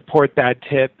support that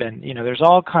tip, and there's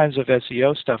all kinds of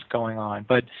SEO stuff going on.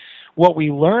 But what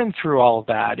we learned through all of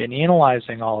that and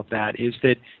analyzing all of that is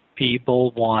that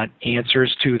people want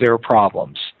answers to their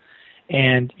problems,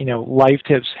 and Life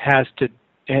Tips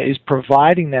is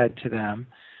providing that to them.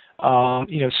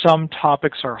 Some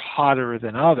topics are hotter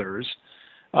than others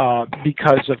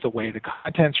because of the way the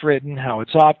content's written, how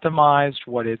it's optimized,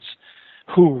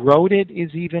 who wrote it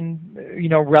is even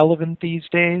relevant these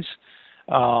days.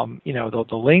 The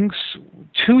links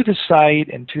to the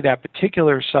site and to that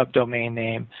particular subdomain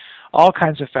name, all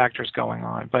kinds of factors going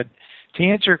on. But to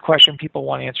answer your question, people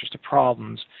want answers to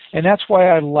problems, and that's why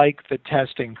I like the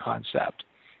testing concept.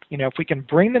 If we can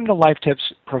bring them to Life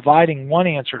Tips providing one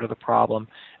answer to the problem,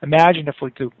 imagine if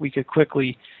we could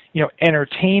quickly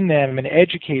entertain them and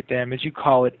educate them, as you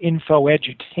call it,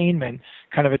 info-edutainment,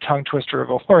 kind of a tongue twister of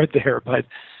a word there, but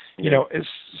it's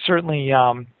certainly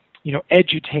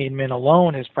edutainment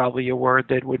alone is probably a word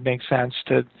that would make sense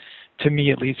to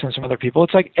me, at least, and some other people.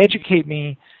 It's like educate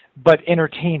me but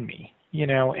entertain me,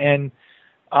 and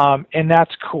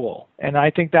that's cool. And I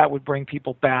think that would bring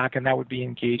people back, and that would be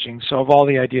engaging. So of all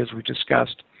the ideas we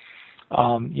discussed,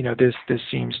 this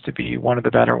seems to be one of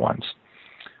the better ones.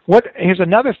 Here's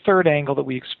another third angle that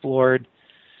we explored.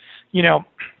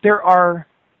 There are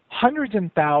hundreds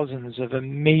and thousands of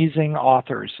amazing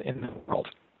authors in the world.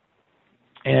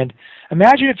 And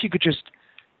imagine if you could just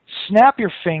snap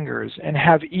your fingers and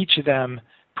have each of them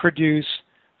produce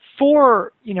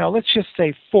let's just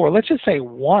say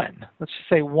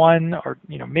one or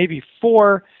maybe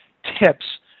 4 tips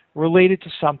related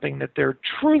to something that they're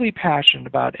truly passionate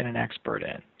about and an expert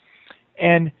in.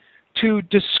 And to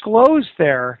disclose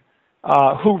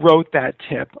who wrote that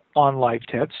tip on Life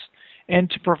Tips, and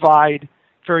to provide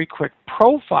very quick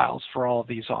profiles for all of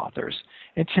these authors,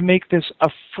 and to make this a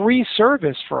free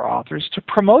service for authors to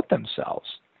promote themselves,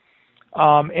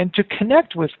 and to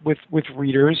connect with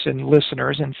readers and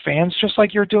listeners and fans just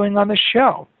like you're doing on the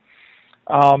show.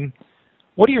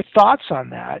 What are your thoughts on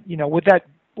that?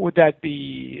 Would that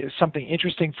be something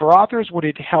interesting for authors? Would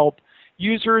it help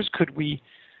users? Could we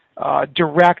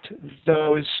direct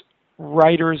those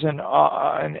writers and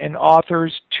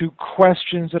authors to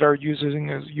questions that our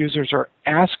users are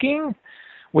asking?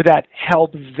 Would that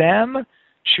help them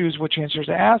choose which answers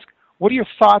to ask? What are your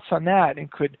thoughts on that? And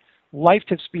could Life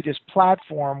Tips be this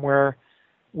platform where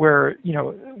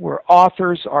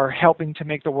authors are helping to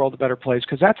make the world a better place?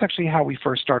 Because that's actually how we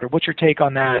first started. What's your take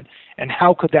on that, and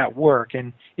how could that work?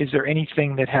 And is there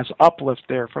anything that has uplift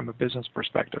there from a business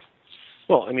perspective?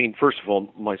 Well, I mean, first of all,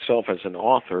 myself as an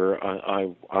author,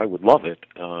 I would love it.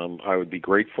 I would be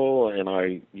grateful, and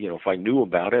if I knew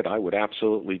about it, I would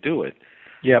absolutely do it.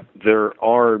 Yep. There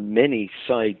are many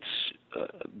sites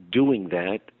doing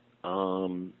that.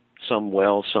 Some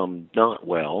well, some not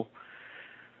well.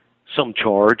 Some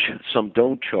charge, some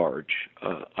don't charge.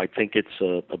 I think it's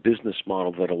a business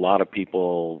model that a lot of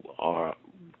people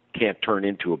can't turn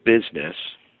into a business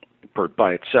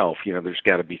by itself. There's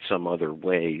got to be some other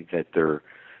way that they're,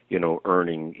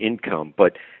 earning income.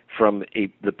 But from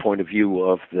the point of view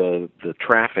of the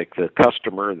traffic, the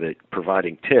customer that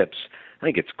providing tips, I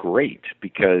think it's great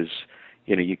because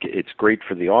it's great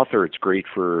for the author, it's great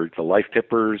for the life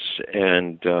tippers,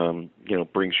 and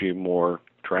brings you more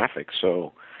traffic.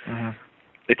 So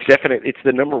it's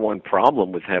the number one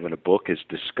problem with having a book is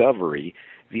discovery.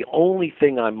 The only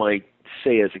thing I might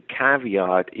say as a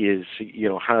caveat is,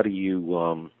 how do you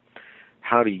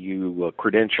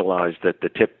credentialize that the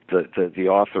tip, the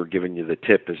author giving you the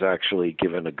tip is actually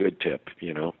given a good tip,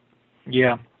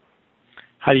 Yeah.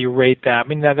 How do you rate that? I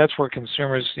mean, that's where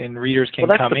consumers and readers can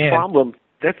come in.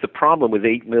 That's the problem with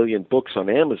 8 million books on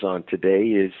Amazon today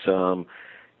is,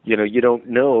 you don't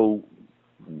know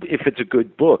if it's a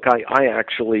good book. I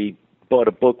actually bought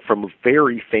a book from a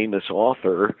very famous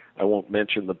author. I won't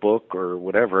mention the book or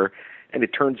whatever, and it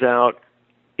turns out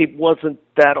it wasn't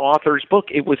that author's book.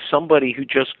 It was somebody who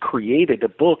just created a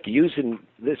book using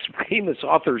this famous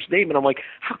author's name. And I'm like,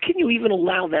 how can you even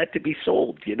allow that to be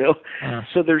sold,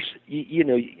 So there's,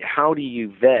 how do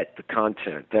you vet the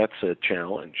content? That's a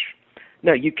challenge.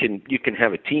 Now, you can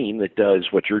have a team that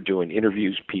does what you're doing,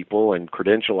 interviews people and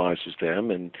credentializes them,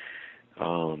 and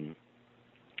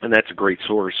that's a great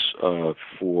source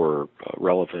for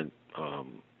relevant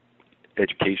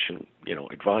education,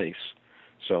 advice.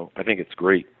 So I think it's a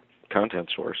great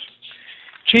content source.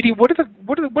 JD, what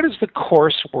does the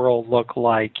course world look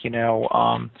like?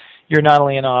 You're not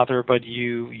only an author, but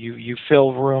you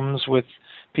fill rooms with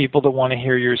people that want to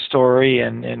hear your story,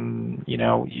 and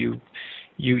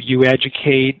you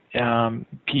educate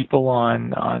people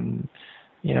on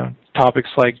topics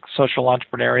like social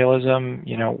entrepreneurialism.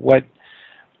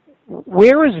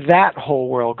 Where is that whole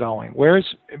world going?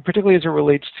 Particularly as it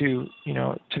relates to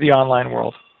to the online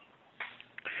world?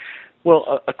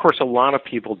 Well, of course, a lot of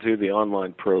people do the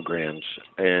online programs,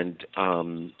 and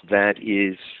that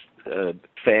is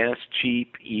fast,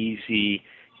 cheap, easy.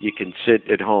 You can sit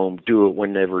at home, do it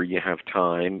whenever you have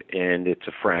time, and it's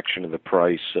a fraction of the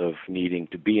price of needing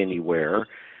to be anywhere,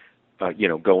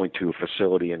 going to a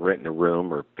facility and renting a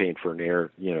room or paying for an air,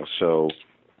 So,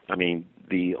 I mean,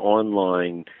 the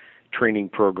online training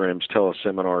programs,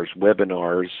 teleseminars,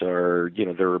 webinars are,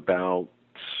 they're about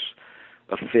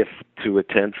a fifth to a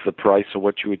tenth the price of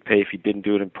what you would pay if you didn't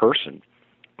do it in person.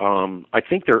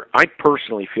 I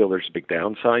personally feel there's a big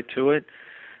downside to it,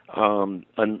 and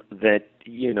that,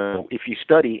 if you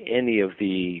study any of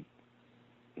the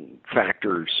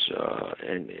factors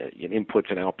and inputs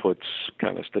and outputs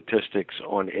kind of statistics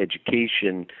on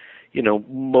education,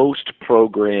 most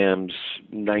programs,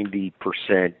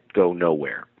 90% go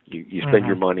nowhere. You spend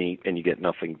your money and you get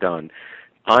nothing done.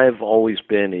 I've always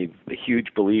been a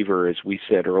huge believer, as we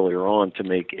said earlier on, to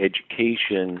make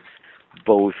education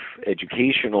both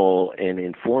educational and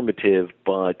informative,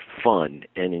 but fun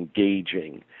and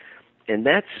engaging. And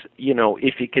that's,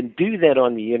 if you can do that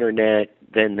on the internet,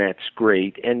 then that's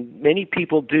great. And many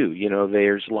people do.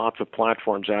 There's lots of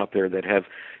platforms out there that have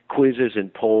quizzes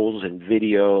and polls and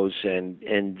videos,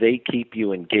 and they keep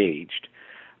you engaged.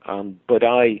 But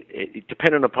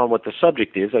depending upon what the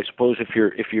subject is, I suppose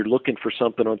if you're looking for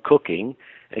something on cooking,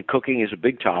 and cooking is a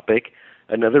big topic,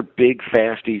 another big,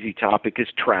 fast, easy topic is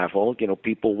travel.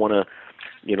 People want to,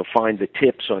 find the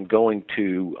tips on going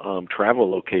to travel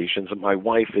locations. And my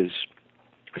wife is,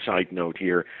 side note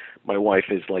here, my wife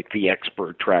is like the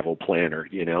expert travel planner,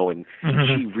 and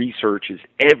she researches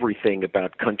everything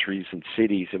about countries and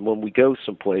cities. And when we go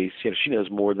someplace, she knows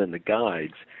more than the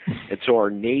guides. And so our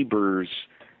neighbors,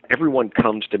 everyone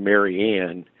comes to Mary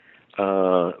Ann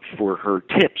for her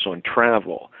tips on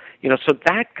travel. So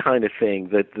that kind of thing,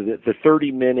 the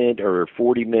 30-minute or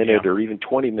 40-minute or even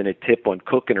 20-minute tip on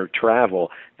cooking or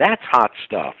travel, that's hot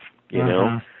stuff,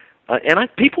 And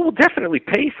people will definitely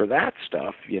pay for that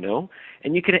stuff,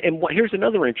 And you can. And here's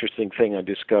another interesting thing I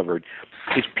discovered: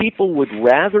 is people would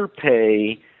rather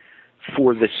pay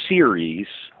for the series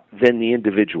than the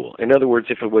individual. In other words,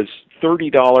 if it was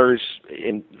 $30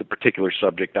 in the particular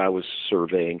subject I was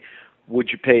surveying, would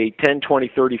you pay $10,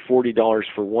 $20, $30, $40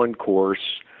 for one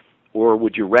course, or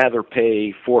would you rather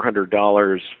pay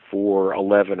 $400 for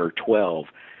 11 or 12?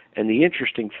 And the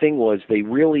interesting thing was they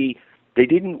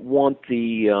didn't want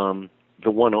the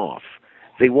one-off.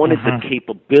 They wanted the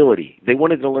capability. They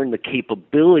wanted to learn the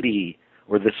capability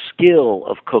or the skill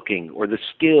of cooking or the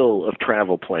skill of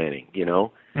travel planning,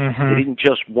 They didn't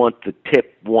just want the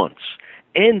tip once.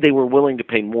 And they were willing to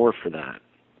pay more for that.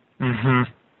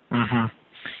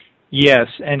 Yes,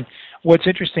 and what's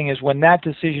interesting is when that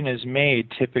decision is made,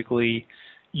 typically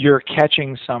you're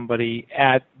catching somebody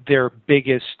at their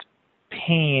biggest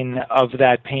pain of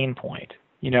that pain point.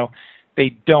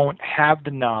 They don't have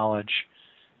the knowledge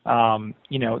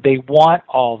They want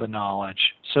all the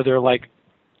knowledge. So they're like,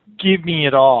 give me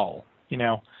it all,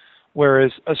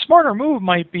 Whereas a smarter move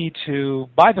might be to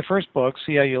buy the first book,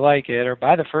 see how you like it, or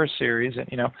buy the first series,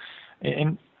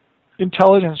 and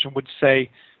intelligence would say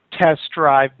test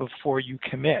drive before you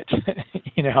commit,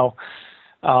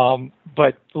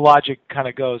 but logic kind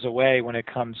of goes away when it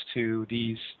comes to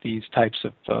these types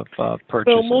of purchases.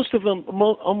 Well, most of them,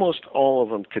 almost all of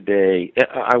them today,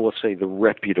 I will say the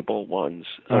reputable ones,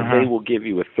 they will give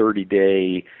you a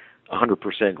 30-day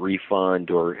 100% refund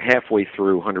or halfway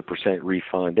through 100%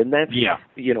 refund, and that's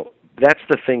that's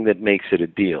the thing that makes it a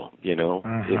deal.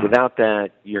 Without that,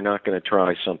 you're not going to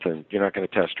try something. You're not going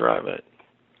to test drive it.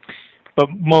 But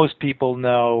most people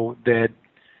know that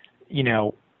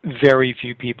very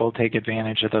few people take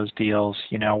advantage of those deals.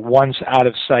 Once out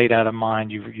of sight, out of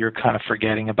mind, you're kind of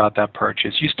forgetting about that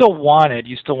purchase. You still want it.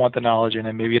 You still want the knowledge in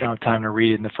it. Maybe you don't have time to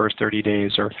read it in the first 30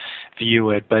 days or view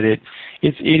it. But it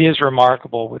is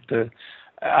remarkable with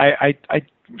I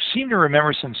seem to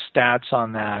remember some stats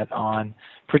on that, on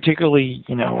particularly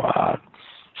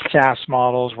SaaS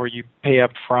models where you pay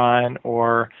up front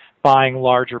or buying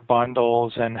larger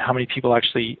bundles, and how many people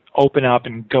actually open up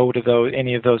and go to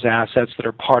any of those assets that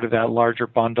are part of that larger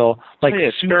bundle, like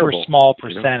a super terrible, small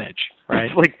percentage,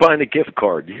 right? It's like buying a gift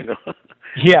card,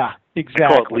 Yeah, exactly. I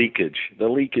call it leakage. The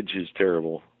leakage is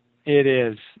terrible. It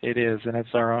is, and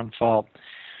it's our own fault.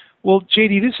 Well,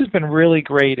 JD, this has been really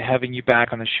great having you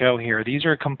back on the show here. These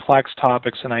are complex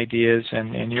topics and ideas,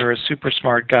 and you're a super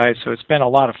smart guy, so it's been a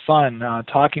lot of fun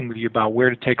talking with you about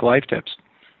where to take life tips.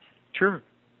 Sure.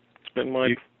 It's been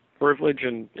my privilege,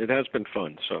 and it has been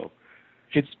fun. So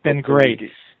it's been great.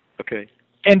 Okay.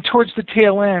 And towards the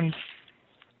tail end,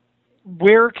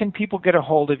 where can people get a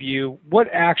hold of you? What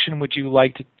action would you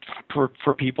like for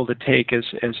people to take as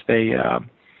they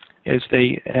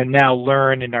now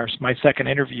learn in my second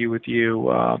interview with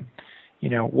you?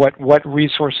 What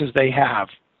resources they have.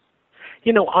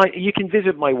 You can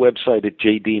visit my website at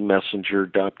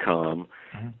jdmessenger.com.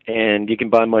 And you can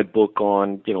buy my book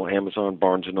on, Amazon,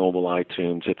 Barnes & Noble,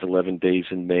 iTunes. It's 11 Days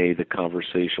in May. The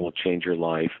Conversation Will Change Your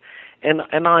Life. And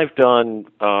I've done,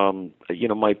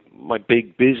 my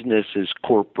big business is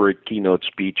corporate keynote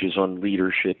speeches on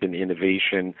leadership and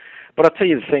innovation. But I'll tell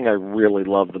you the thing I really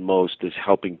love the most is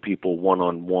helping people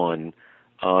one-on-one.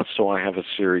 So I have a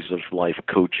series of life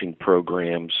coaching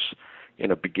programs,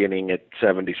 beginning at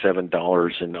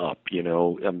 $77 and up,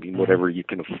 whatever you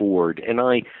can afford. And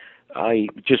I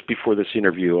just before this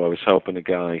interview, I was helping a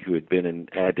guy who had been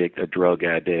a drug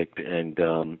addict,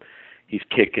 and he's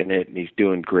kicking it, and he's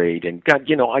doing great. And God,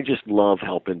 I just love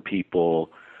helping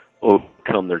people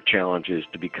overcome their challenges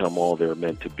to become all they're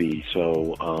meant to be.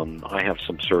 So I have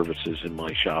some services in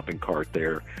my shopping cart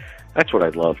there. That's what I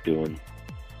love doing.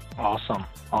 Awesome.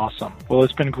 Well,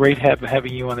 it's been great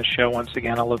having you on the show once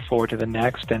again. I look forward to the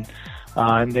next, and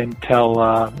then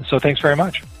so thanks very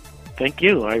much. Thank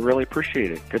you. I really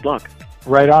appreciate it. Good luck.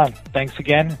 Right on. Thanks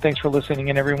again. Thanks for listening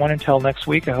in, everyone. Until next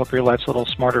week, I hope your life's a little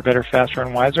smarter, better, faster,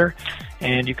 and wiser.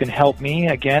 And you can help me,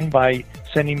 again, by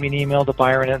sending me an email to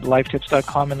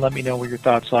byron@lifetips.com and let me know what your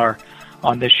thoughts are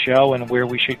on this show and where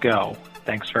we should go.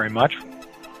 Thanks very much.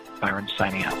 Byron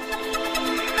signing out.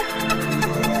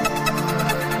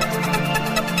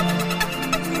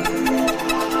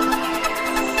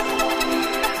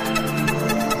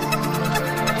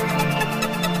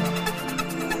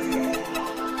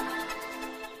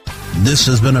 This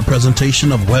has been a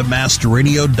presentation of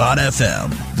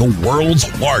WebmasterRadio.fm, the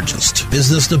world's largest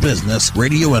business-to-business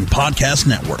radio and podcast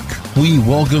network. We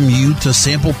welcome you to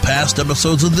sample past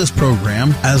episodes of this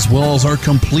program, as well as our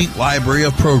complete library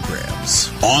of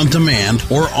programs, on demand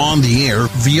or on the air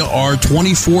via our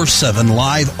 24/7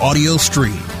 live audio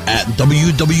stream at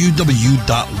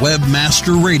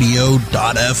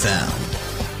www.webmasterradio.fm.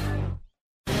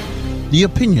 The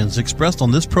opinions expressed on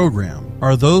this program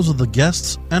are those of the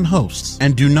guests and hosts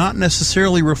and do not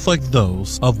necessarily reflect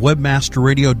those of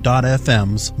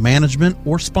WebmasterRadio.fm's management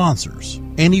or sponsors.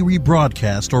 Any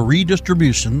rebroadcast or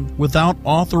redistribution without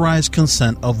authorized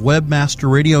consent of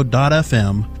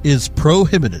WebmasterRadio.fm is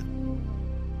prohibited.